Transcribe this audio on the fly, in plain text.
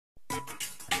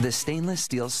The stainless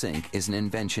steel sink is an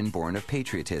invention born of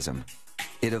patriotism.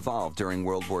 It evolved during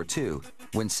World War II,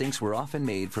 when sinks were often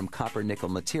made from copper-nickel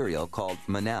material called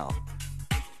manel.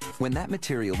 When that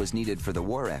material was needed for the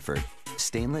war effort,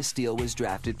 stainless steel was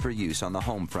drafted for use on the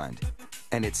home front,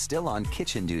 and it's still on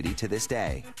kitchen duty to this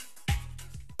day.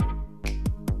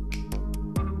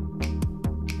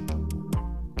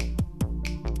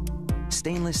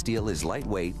 Stainless steel is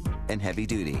lightweight and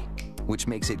heavy-duty, which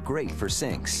makes it great for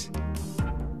sinks.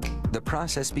 The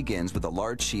process begins with a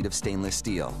large sheet of stainless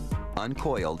steel,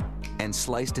 uncoiled and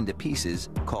sliced into pieces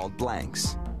called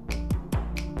blanks.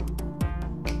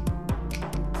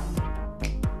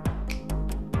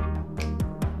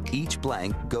 Each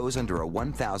blank goes under a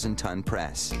 1,000-ton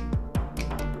press.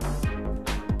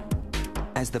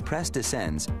 As the press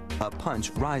descends, a punch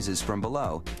rises from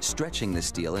below, stretching the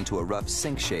steel into a rough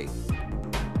sink shape.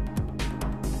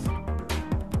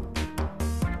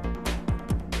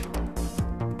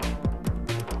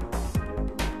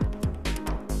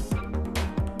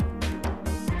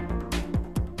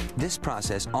 This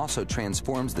process also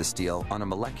transforms the steel on a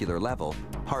molecular level,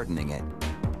 hardening it.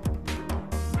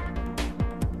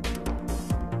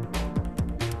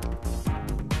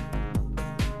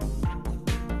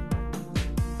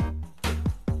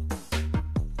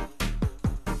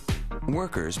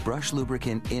 Workers brush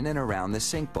lubricant in and around the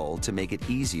sink bowl to make it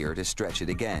easier to stretch it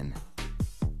again.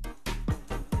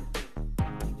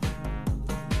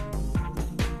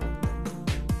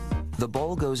 The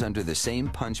bowl goes under the same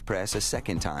punch press a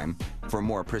second time for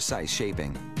more precise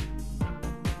shaping.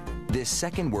 This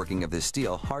second working of the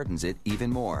steel hardens it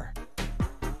even more.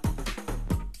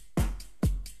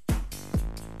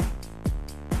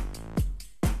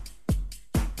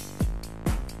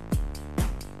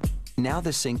 Now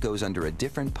the sink goes under a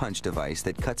different punch device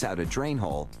that cuts out a drain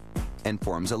hole and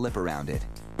forms a lip around it.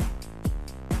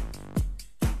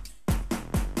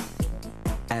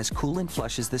 As coolant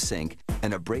flushes the sink,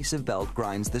 an abrasive belt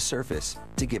grinds the surface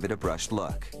to give it a brushed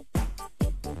look.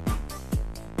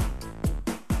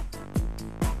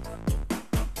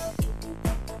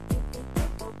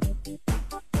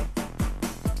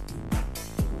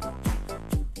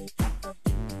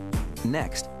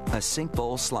 Next, a sink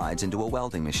bowl slides into a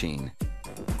welding machine.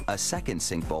 A second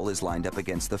sink bowl is lined up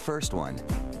against the first one.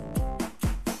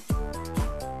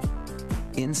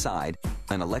 Inside,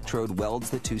 an electrode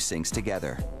welds the two sinks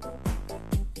together.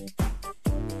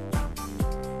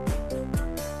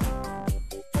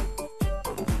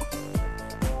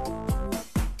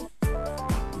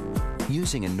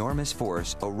 Using enormous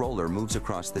force, a roller moves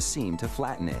across the seam to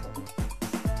flatten it.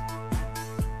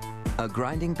 A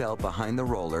grinding belt behind the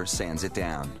roller sands it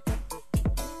down.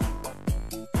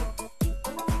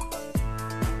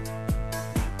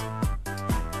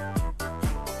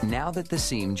 Now that the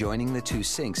seam joining the two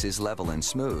sinks is level and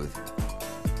smooth,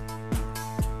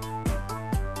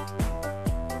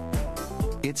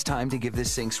 it's time to give the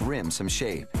sink's rim some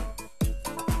shape.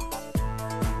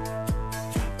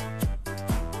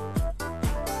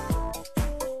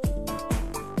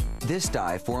 This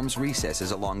die forms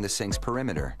recesses along the sink's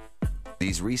perimeter.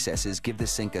 These recesses give the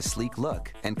sink a sleek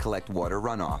look and collect water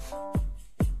runoff.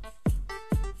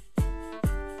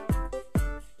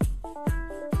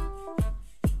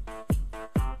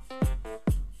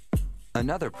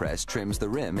 Another press trims the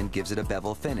rim and gives it a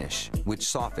bevel finish, which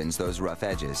softens those rough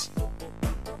edges.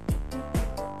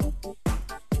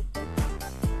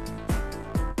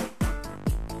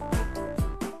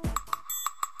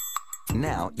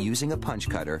 Now, using a punch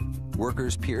cutter,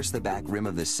 workers pierce the back rim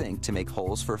of the sink to make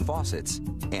holes for faucets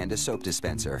and a soap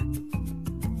dispenser.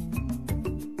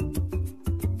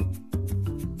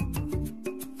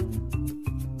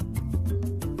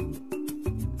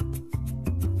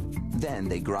 Then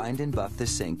they grind and buff the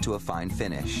sink to a fine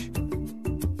finish.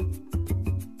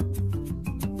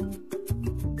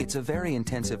 It's a very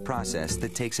intensive process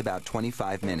that takes about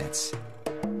 25 minutes.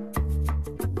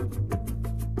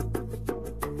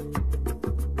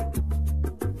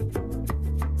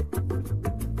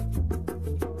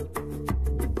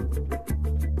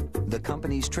 The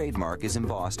company's trademark is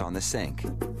embossed on the sink.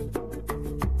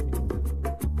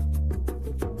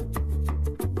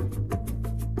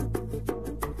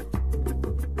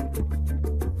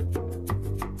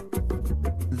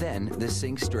 Then, the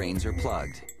sink's drains are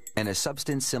plugged, and a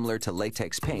substance similar to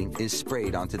latex paint is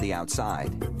sprayed onto the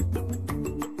outside.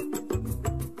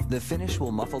 The finish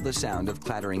will muffle the sound of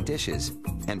clattering dishes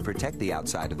and protect the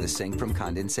outside of the sink from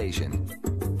condensation.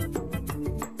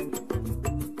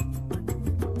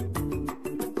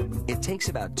 It takes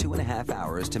about 2.5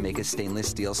 hours to make a stainless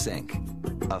steel sink,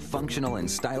 a functional and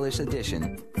stylish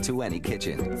addition to any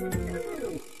kitchen.